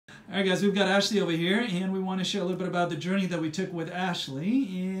All right, guys, we've got Ashley over here, and we want to share a little bit about the journey that we took with Ashley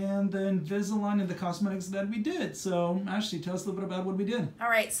and the Invisalign and the cosmetics that we did. So, Ashley, tell us a little bit about what we did. All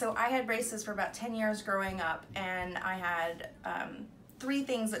right, so I had braces for about 10 years growing up, and I had 3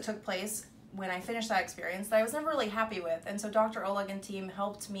 things that took place when I finished that experience that I was never really happy with. And so Dr. Oleg and team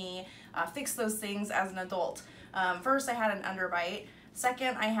helped me fix those things as an adult. First, I had an underbite.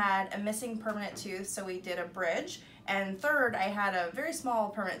 Second, I had a missing permanent tooth, so we did a bridge. And third, I had a very small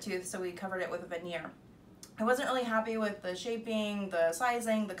permanent tooth, so we covered it with a veneer. I wasn't really happy with the shaping, the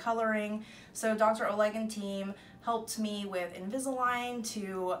sizing, the coloring, so Dr. Oleg and team helped me with Invisalign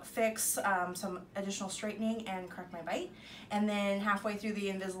to fix some additional straightening and correct my bite. And then halfway through the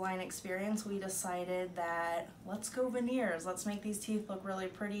Invisalign experience, we decided that let's go veneers. Let's make these teeth look really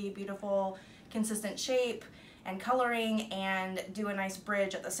pretty, beautiful, consistent shape and coloring, and do a nice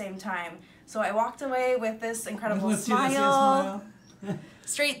bridge at the same time. So I walked away with this incredible smile,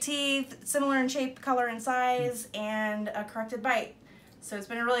 straight teeth, similar in shape, color, and size, and a corrected bite. So it's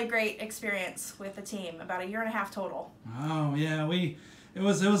been a really great experience with the team, about 1.5 years total. Oh yeah, it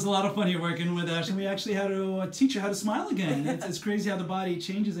was a lot of fun here working with Ashley. We actually had to teach her how to smile again. It's crazy how the body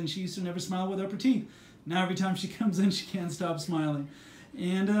changes, and she used to never smile with her teeth. Now every time she comes in, she can't stop smiling.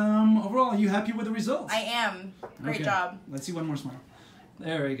 And overall, are you happy with the results? I am. Great job. Let's see one more smile.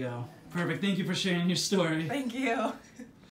 There we go. Perfect. Thank you for sharing your story. Thank you.